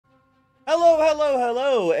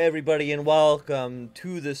Hello, everybody, and welcome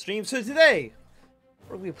to the stream. So today,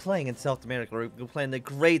 we're going to be playing in South America. We're going to be playing the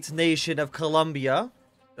great nation of Colombia.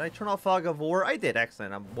 Did I turn off Fog of War? I did,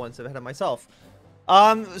 excellent. I'm one step ahead of myself.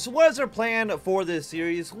 So what is our plan for this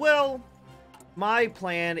series? Well, my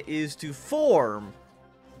plan is to form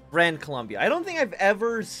Grand Colombia. I don't think I've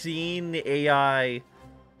ever seen the AI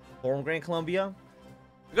form Grand Colombia.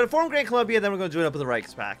 We're going to form Grand Colombia, then we're going to join up with the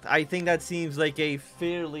Reichspakt. I think that seems like a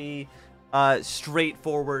fairly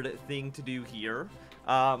straightforward thing to do here.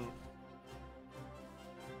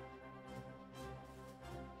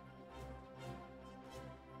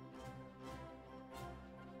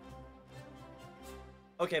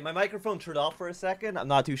 Okay, my microphone turned off for a second. I'm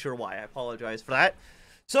not too sure why. I apologize for that.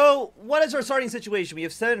 So, what is our starting situation? We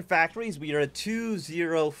have 7 factories. We are at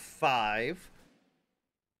 205.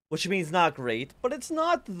 Which means not great, but it's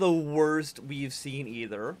not the worst we've seen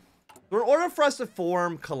either. So in order for us to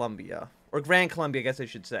form Colombia, or Grand Colombia, I guess I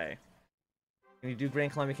should say. Can you do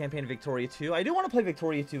Grand Colombia campaign Victoria 2? I do want to play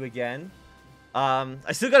Victoria 2 again.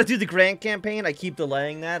 I still got to do the Grand campaign. I keep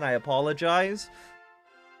delaying that, and I apologize.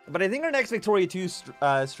 But I think our next Victoria 2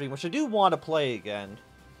 stream, which I do want to play again,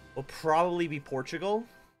 will probably be Portugal.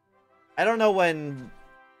 I don't know when...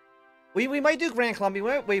 We might do Grand Colombia. We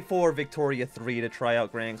might wait for Victoria 3 to try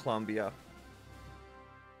out Grand Colombia.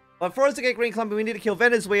 But for us to get Grand Colombia, we need to kill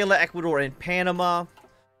Venezuela, Ecuador, and Panama.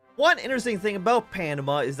 One interesting thing about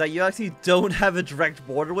Panama is that you actually don't have a direct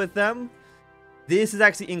border with them. This is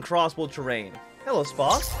actually incrossable terrain. Hello,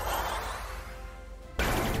 Spock.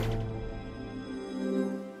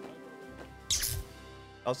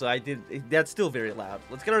 Also, that's still very loud.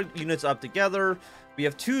 Let's get our units up together. We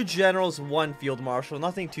have 2 generals, 1 field marshal.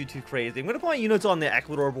 Nothing too crazy. I'm going to put my units on the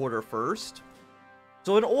Ecuador border first.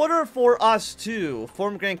 So in order for us to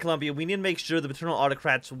form Grand Colombia, we need to make sure the paternal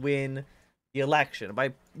autocrats win the election.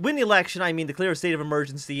 By win the election, I mean declare a state of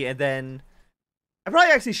emergency, and then... I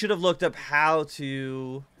probably actually should have looked up how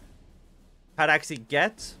to actually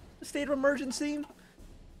get the state of emergency.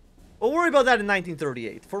 We'll worry about that in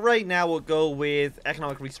 1938. For right now, we'll go with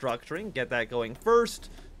economic restructuring. Get that going first.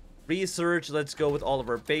 Research, let's go with all of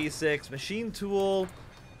our basics. Machine tool,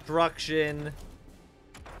 construction,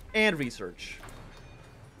 and research.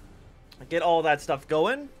 Get all that stuff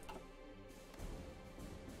going.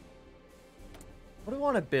 What do we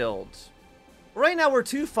want to build? Right now, we're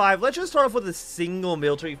 2-5. Let's just start off with a single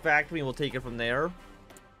military factory, and we'll take it from there.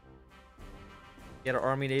 Get our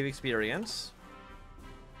Army-Navy experience.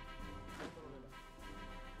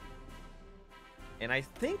 And I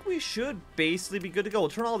think we should basically be good to go. We'll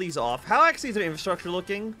turn all these off. How actually is our infrastructure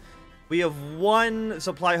looking? We have 1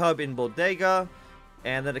 supply hub in Bodega,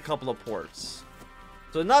 and then a couple of ports.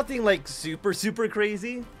 So nothing like super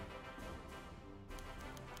crazy.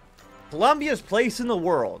 Colombia's place in the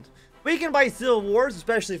world. Weakened by civil wars,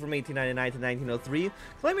 especially from 1899 to 1903,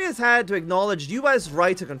 Colombia has had to acknowledge U.S.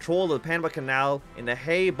 right to control the Panama Canal in the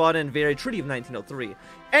Hay-Bonne-Very Treaty of 1903,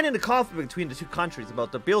 and in the conflict between the 2 countries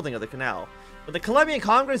about the building of the canal. But the Colombian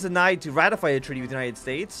Congress denied to ratify the treaty with the United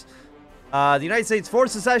States. The United States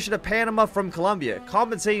forced secession of Panama from Colombia,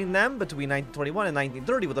 compensating them between 1921 and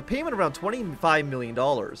 1930 with a payment of around $25 million.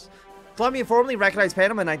 Colombia formally recognized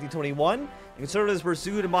Panama in 1921, and conservatives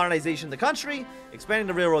pursued a modernization of the country, expanding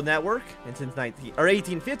the railroad network, and since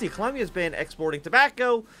 1850, Colombia has been exporting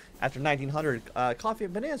tobacco. After 1900, coffee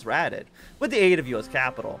and bananas were added, with the aid of U.S.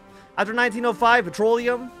 capital. After 1905,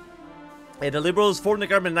 petroleum, and the Liberals formed the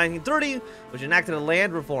government in 1930, which enacted a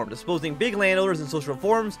land reform, disposing big landowners and social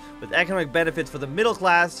reforms with economic benefits for the middle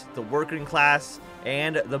class, the working class,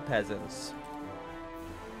 and the peasants.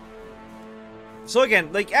 So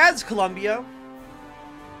again, like, as Colombia,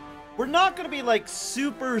 we're not going to be, like,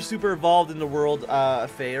 super involved in the world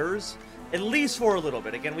affairs, at least for a little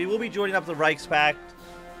bit. Again, we will be joining up the Reichspakt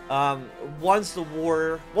once the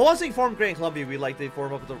war... Well, once we form Grand Colombia, we'd like to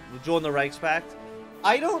join the Reichspakt.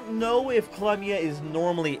 I don't know if Colombia is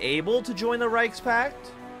normally able to join the Reichspakt.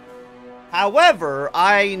 However,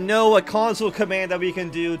 I know a console command that we can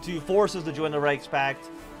do to force us to join the Reichspakt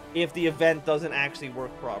if the event doesn't actually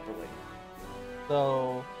work properly.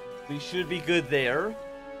 So, we should be good there.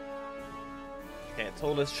 Okay,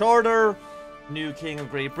 Totalist Charter, new King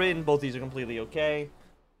of Great Britain, both these are completely okay.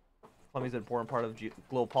 Colombia's an important part of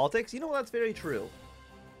global politics. You know, that's very true.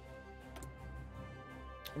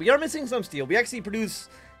 We are missing some steel. We actually produce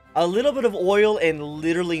a little bit of oil and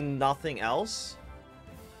literally nothing else.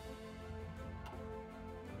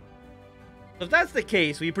 So if that's the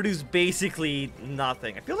case, we produce basically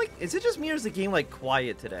nothing. I feel like, is it just me or is the game, like,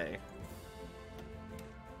 quiet today?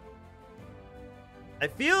 I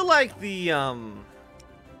feel like the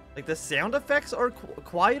sound effects are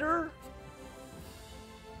quieter.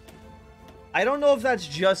 I don't know if that's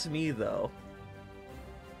just me, though.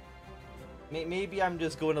 Maybe I'm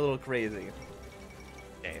just going a little crazy.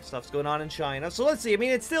 Okay, stuff's going on in China. So let's see. I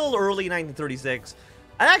mean, it's still early 1936.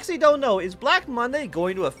 I actually don't know. Is Black Monday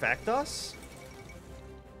going to affect us?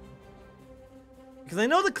 Because I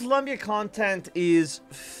know the Colombia content is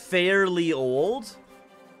fairly old.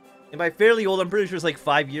 And by fairly old, I'm pretty sure it's like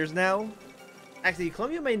 5 years now. Actually,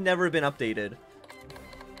 Colombia may never have been updated.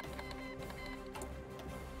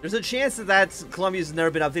 There's a chance that Colombia's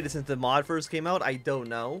never been updated since the mod first came out. I don't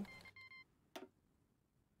know.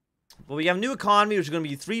 But we have new economy, which is going to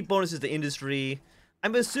be 3 bonuses to industry.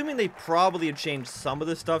 I'm assuming they probably have changed some of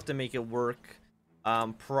the stuff to make it work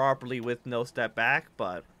properly with no step back,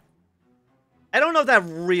 but I don't know if that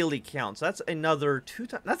really counts. That's another 2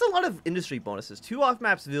 times. That's a lot of industry bonuses. 2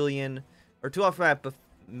 off-map civilian, or 2 off-map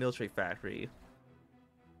military factory.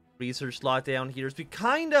 Research slot down here. So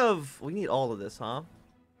we need all of this, huh?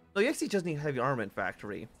 No, you actually just need heavy armament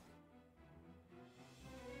factory.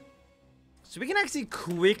 So we can actually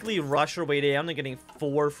quickly rush our way down to getting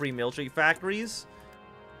 4 free military factories.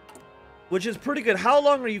 Which is pretty good. How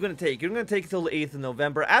long are you going to take? You're going to take until the 8th of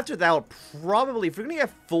November. After that, probably, if you're going to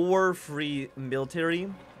get 4 free military,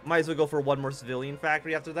 might as well go for 1 more civilian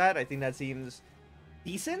factory after that. I think that seems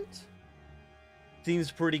decent. Seems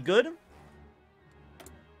pretty good.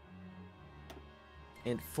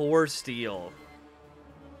 And 4 steel.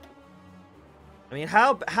 I mean,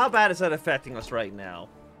 how bad is that affecting us right now?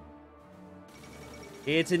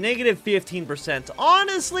 It's a negative 15%.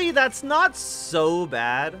 Honestly, that's not so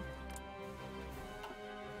bad.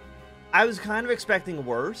 I was kind of expecting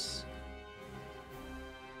worse.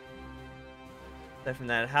 Aside from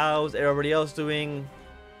that, how's everybody else doing?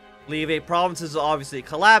 Leave 8 provinces obviously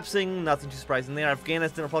collapsing. Nothing too surprising there.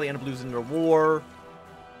 Afghanistan will probably end up losing their war.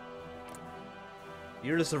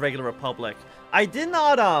 You're just a regular republic. I did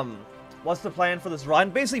not, what's the plan for this run?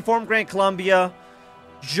 Basically form Grand Colombia,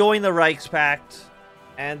 join the Reichspakt,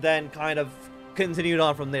 and then kind of continued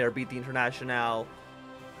on from there. Beat the Internationale.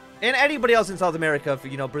 And anybody else in South America, if,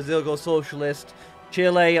 you know, Brazil goes socialist,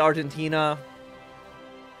 Chile, Argentina.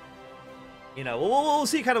 You know, we'll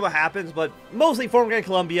see kind of what happens, but mostly form Grand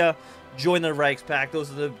Colombia, join the Reichspakt.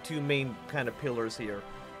 Those are the 2 main kind of pillars here.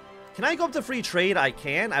 Can I go up to free trade? I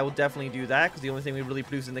can. I will definitely do that, because the only thing we really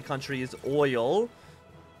produce in the country is oil.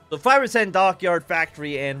 So 5% dockyard,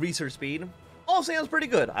 factory, and research speed. All sounds pretty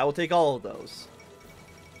good. I will take all of those.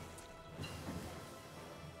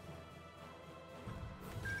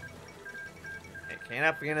 Can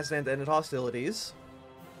Afghanistan end hostilities?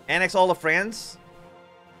 Annex all of France?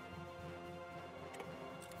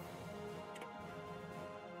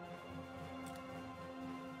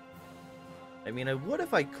 I mean, I would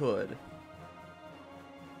if I could.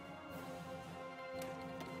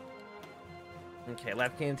 Okay,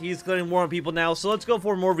 left canteen is getting more on people now, so let's go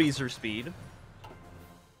for more research speed.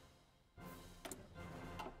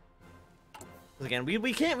 Again, we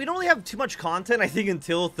don't really have too much content, I think,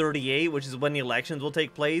 until 38, which is when the elections will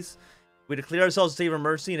take place. We declare ourselves a state of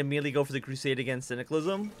mercy and immediately go for the crusade against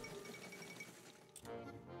syndicalism.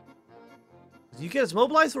 You get us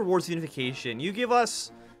mobilized for wars unification. You give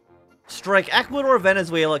us strike Ecuador,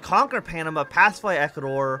 Venezuela, conquer Panama, pacify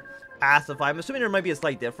Ecuador, pacify. I'm assuming there might be a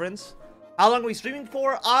slight difference. How long are we streaming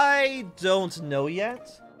for? I don't know yet.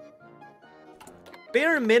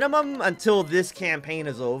 Bare minimum until this campaign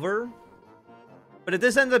is over. But if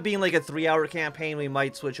this ends up being like a 3-hour campaign, we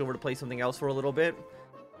might switch over to play something else for a little bit.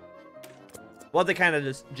 We'll have to kind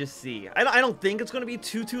of just see. I don't think it's going to be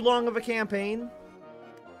too long of a campaign.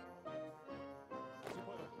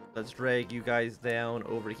 Let's drag you guys down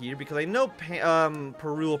over here, because I know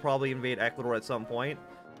Peru will probably invade Ecuador at some point.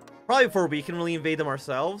 Probably before we can really invade them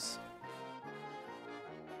ourselves.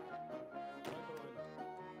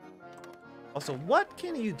 Also, what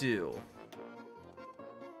can you do?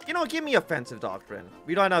 You know, give me offensive doctrine.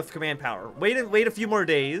 We don't have enough command power. Wait a few more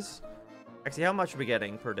days. Actually, how much are we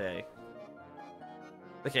getting per day?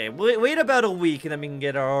 Okay, wait about a week, and then we can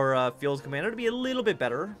get our field commander to be a little bit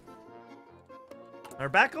better. We're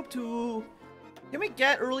back up to... Can we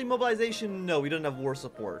get early mobilization? No, we don't have war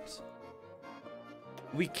support.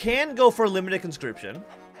 We can go for limited conscription.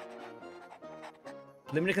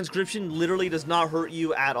 Limited conscription literally does not hurt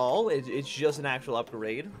you at all. It's just an actual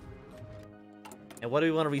upgrade. And what do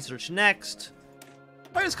we want to research next?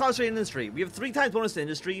 Why is concentrate in industry? We have 3 times bonus to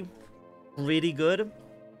industry. Pretty good.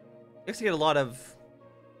 We actually get a lot of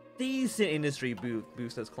decent industry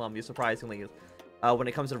boost as Colombia, surprisingly, when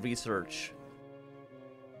it comes to research.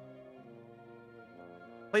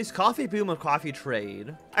 Place coffee boom of coffee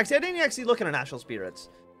trade. Actually, I didn't actually look at our national spirits.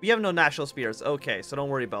 We have no national spirits. Okay, so don't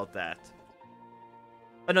worry about that.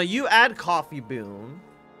 Oh no, you add Coffee Boom,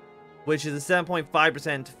 which is a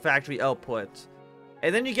 7.5% factory output.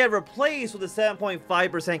 And then you get replaced with a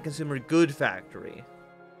 7.5% consumer good factory.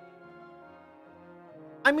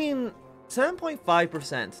 I mean,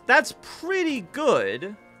 7.5%. That's pretty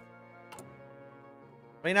good.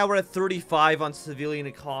 Right now we're at 35 on civilian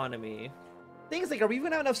economy. Things like, are we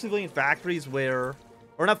even have enough civilian factories where...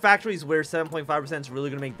 Or enough factories where 7.5% is really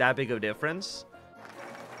going to make that big of a difference?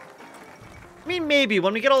 I mean, maybe.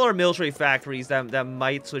 When we get all our military factories, that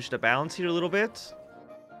might switch the balance here a little bit.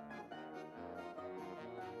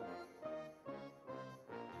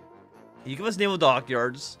 You give us naval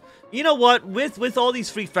dockyards. You know what? With all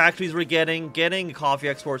these free factories we're getting coffee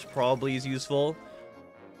exports probably is useful.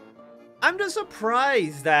 I'm just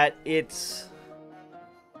surprised that it's...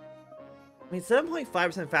 I mean,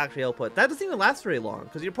 7.5% factory output. That doesn't even last very long,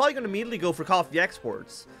 because you're probably going to immediately go for coffee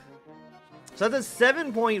exports. So that's a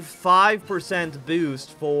 7.5%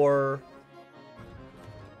 boost for...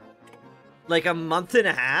 like a month and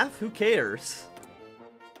a half? Who cares?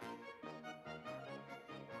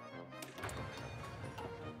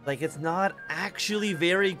 Like, it's not actually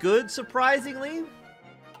very good, surprisingly.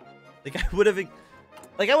 Like, I would have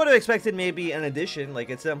expected maybe an addition, like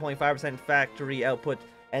it's 7.5% factory output,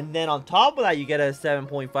 and then on top of that, you get a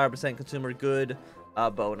 7.5% consumer good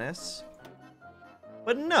bonus.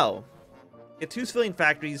 But no. You get 2 civilian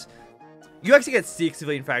factories. You actually get 6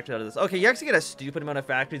 civilian factories out of this. Okay, you actually get a stupid amount of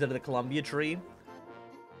factories out of the Colombia tree.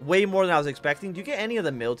 Way more than I was expecting. Do you get any of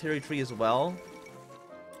the military tree as well?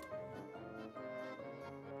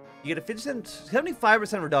 You get a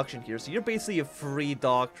 75% reduction here, so you're basically a free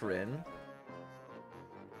doctrine.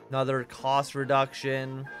 Another cost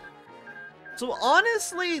reduction. So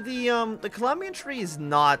honestly, the Colombian tree is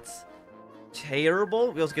not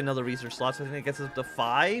terrible. We also get another research slot, so I think it gets us up to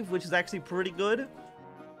 5, which is actually pretty good.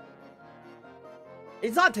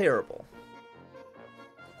 It's not terrible.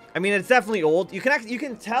 I mean, it's definitely old. You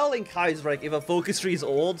can tell in Kaiserreich if a focus tree is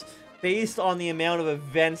old based on the amount of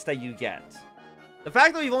events that you get. The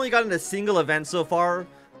fact that we've only gotten a single event so far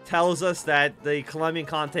tells us that the Colombian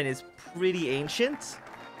content is pretty ancient.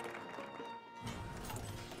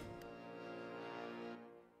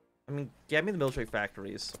 I mean, get me the military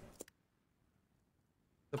factories.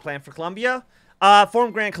 The plan for Colombia?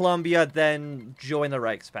 Form Grand Colombia, then join the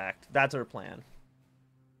Reichspakt. That's our plan.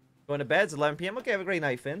 Going to bed, it's 11 PM. Okay, have a great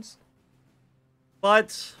night, Finns.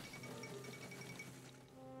 But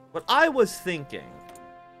what I was thinking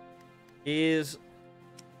is...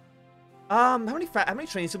 how many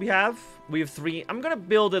trains do we have? We have 3. I'm gonna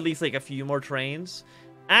build at least like a few more trains.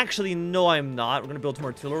 Actually, no, I'm not. We're gonna build some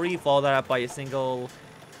artillery, follow that up by a single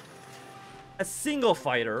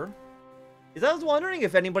fighter. Is I was wondering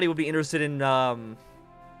if anybody would be interested in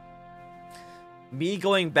me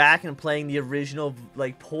going back and playing the original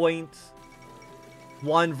like .1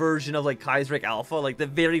 version of like Kaiserreich Alpha, like the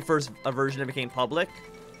very first version that became public,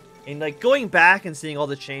 and like going back and seeing all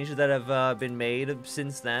the changes that have been made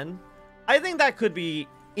since then. I think that could be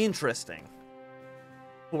interesting,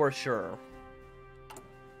 for sure.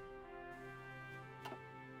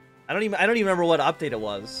 I don't even remember what update it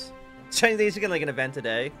was. Chinese they used to get like an event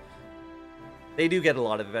today. They do get a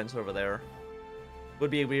lot of events over there.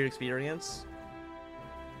 Would be a weird experience.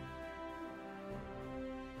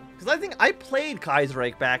 Because I think I played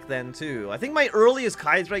Kaiserreich back then too. I think my earliest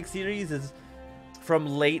Kaiserreich series is from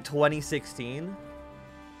late 2016.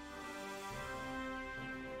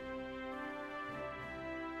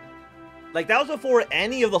 Like, that was before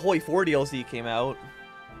any of the HOI4 DLC came out.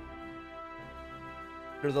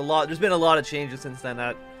 There's been a lot of changes since then.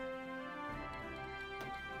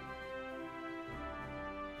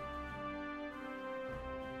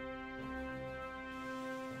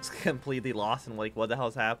 It's completely lost in, like, what the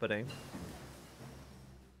hell's happening.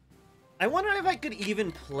 I wonder if I could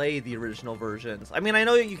even play the original versions. I mean, I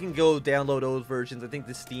know you can go download those versions. I think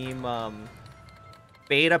the Steam,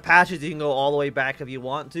 beta patches, you can go all the way back if you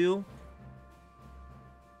want to.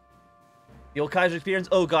 The old Kaiser experience.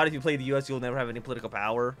 Oh god, if you play the US, you'll never have any political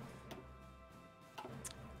power. I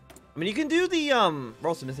mean, you can do the, we're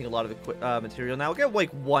also missing a lot of material now. We'll get, like,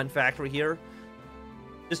 1 factory here.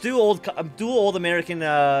 Just do old American,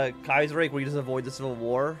 Kaiserreich, where you just avoid the Civil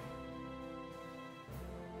War.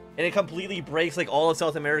 And it completely breaks, like, all of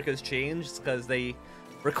South America's change, because they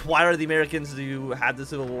require the Americans to have the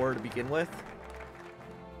Civil War to begin with.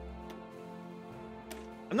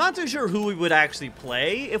 I'm not too sure who we would actually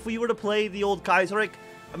play if we were to play the old Kaiserreich.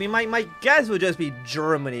 I mean, my guess would just be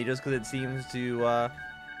Germany, just because it seems to, I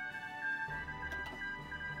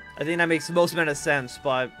think that makes the most amount of sense,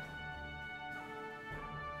 but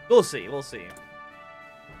we'll see, we'll see.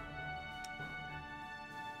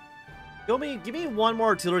 Give me one more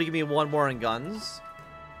artillery, give me one more in guns.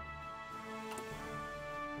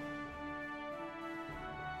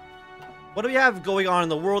 What do we have going on in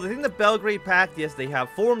the world? I think the Belgrade Pact, yes, they have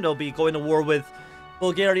formed. They'll be going to war with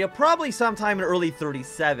Bulgaria probably sometime in early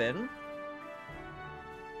 37.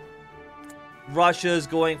 Russia's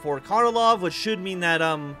going for Karlov, which should mean that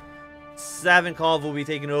Savinkov will be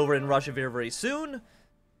taken over in Russia very, very soon.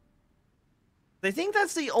 They think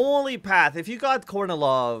that's the only path. If you got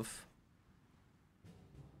Kornilov,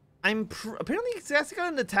 apparently that's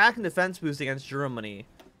got an attack and defense boost against Germany.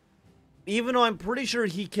 Even though I'm pretty sure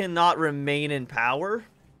he cannot remain in power.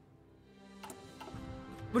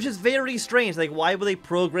 Which is very strange. Like, why would they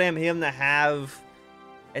program him to have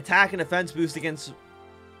attack and defense boost against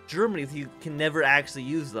Germany if he can never actually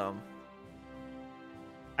use them?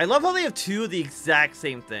 I love how they have two of the exact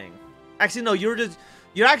same thing. Actually, no, you're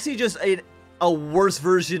actually just a worse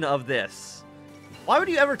version of this. Why would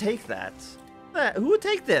you ever take that? Who would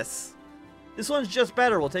take this? This one's just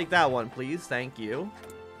better. We'll take that one, please. Thank you.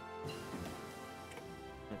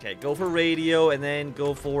 Okay, go for radio, and then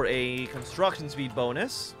go for a construction speed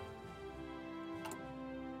bonus.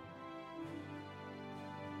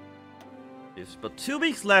 There's about 2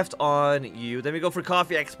 weeks left on you. Then we go for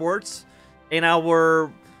coffee exports. And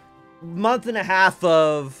our month and a half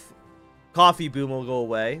of coffee boom will go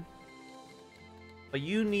away. But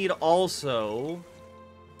you need also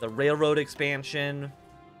the railroad expansion.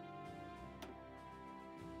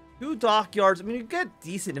 2 dockyards. I mean, you get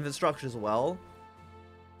decent infrastructure as well.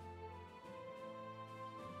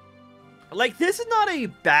 Like, this is not a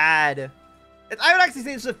bad... I would actually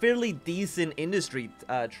say it's a fairly decent industry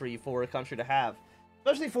tree for a country to have.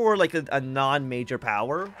 Especially for, like, a non-major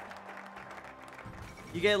power.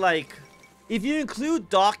 You get, like... If you include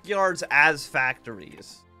dockyards as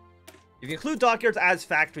factories... If you include dockyards as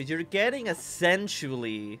factories, you're getting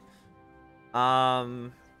essentially...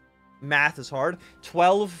 math is hard.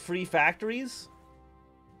 12 free factories?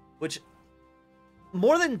 Which...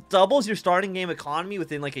 more than doubles your starting game economy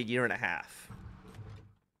within like a year and a half.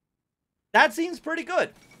 That seems pretty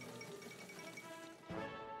good.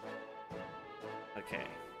 Okay.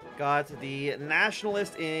 Got the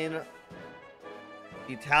nationalist in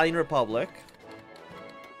the Italian Republic.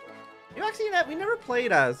 You actually, we never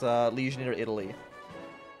played as Legionnaire Italy.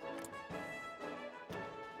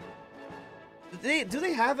 Do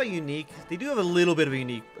they have a unique... They do have a little bit of a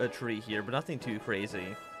unique tree here, but nothing too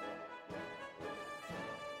crazy.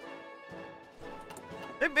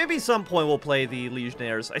 Maybe some point we'll play the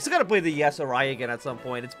Legionnaires. I still gotta play the SRI again at some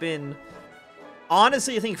point. It's been,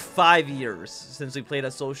 honestly, I think 5 years since we played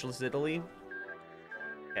as Socialist Italy.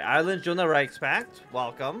 Okay, Ireland join the Reichspakt.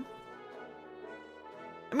 Welcome.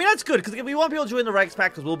 I mean, that's good, because we want people to join the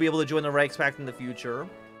Reichspakt, because we'll be able to join the Reichspakt in the future.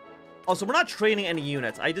 Also, we're not training any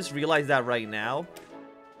units. I just realized that right now.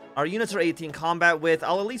 Our units are 18 combat with.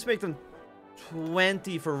 I'll at least make them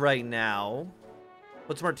 20 for right now.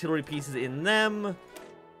 Put some artillery pieces in them.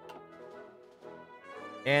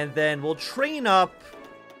 And then we'll train up,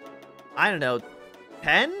 I don't know,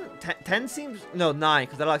 10? 10 seems, no, 9,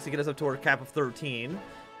 because that'll actually get us up to our cap of 13.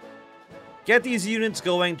 Get these units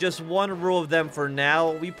going, just 1 row of them for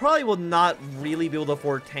now. We probably will not really be able to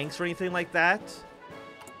afford tanks or anything like that.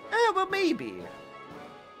 But maybe.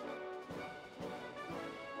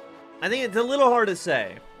 I think it's a little hard to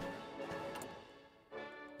say.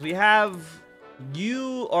 We have,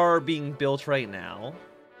 you are being built right now.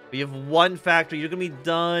 We have 1 factory. You're going to be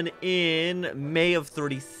done in May of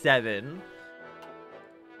 37.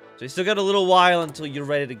 So you still got a little while until you're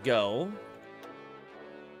ready to go.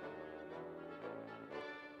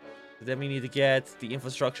 Then we need to get the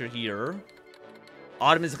infrastructure here.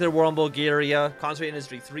 Ottomans declare war on Bulgaria. Concentrate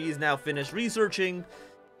Industry 3 is now finished researching.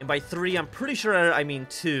 And by 3, I'm pretty sure I mean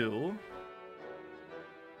 2.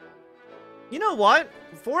 You know what?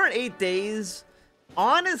 4 and 8 days,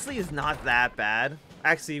 honestly, is not that bad.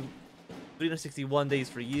 Actually, 361 days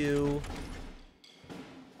for you.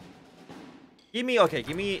 Give me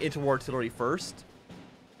interwar artillery first.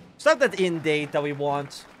 Stuff that's in date that we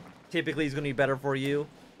want typically is going to be better for you.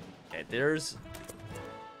 Okay, there's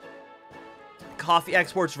coffee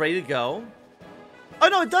exports ready to go. Oh,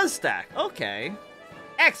 no, it does stack. Okay.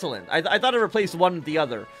 Excellent. I thought it replaced one with the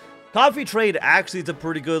other. Coffee trade actually is a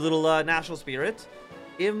pretty good little national spirit.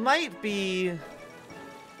 It might be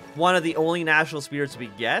one of the only national spirits we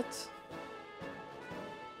get.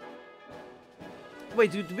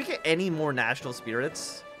 Wait, do we get any more national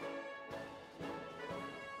spirits?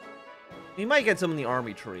 We might get some in the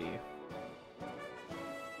army tree.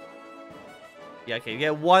 Yeah, okay, you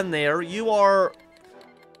get 1 there. You are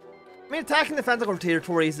I mean, attacking the defense on core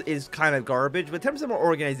territory is kind of garbage, but in terms of more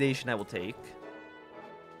organization, I will take.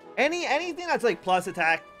 Anything that's like plus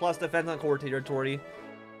attack, plus defense on core territory,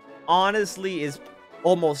 honestly, is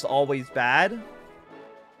almost always bad.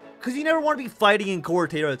 Because you never want to be fighting in core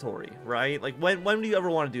territory, right? Like, when do you ever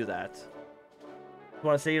want to do that? You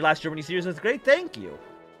want to say your last Germany series was great? Thank you.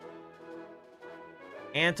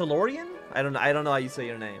 Antilorian? I don't know how you say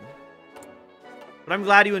your name. But I'm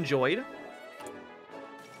glad you enjoyed.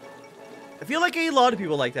 I feel like a lot of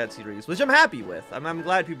people like that series, which I'm happy with. I'm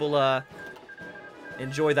glad people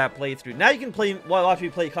enjoy that playthrough. Now you can watch me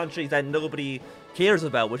play countries that nobody cares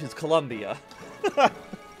about, which is Colombia.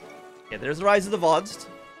 Yeah, there's the Rise of the Vodst.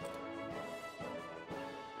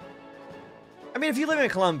 I mean, if you live in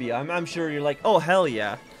Colombia, I'm sure you're like, oh, hell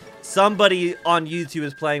yeah. Somebody on YouTube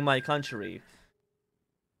is playing my country.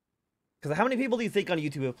 Because how many people do you think on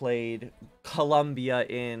YouTube have played Colombia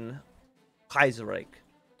in Kaiserreich?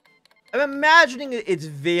 I'm imagining it's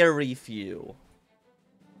very few.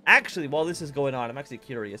 Actually, while this is going on, I'm actually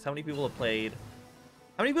curious. How many people have played...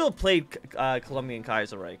 How many people have played Colombia and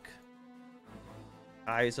Kaiserreich?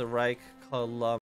 Kaiserreich, Colombia...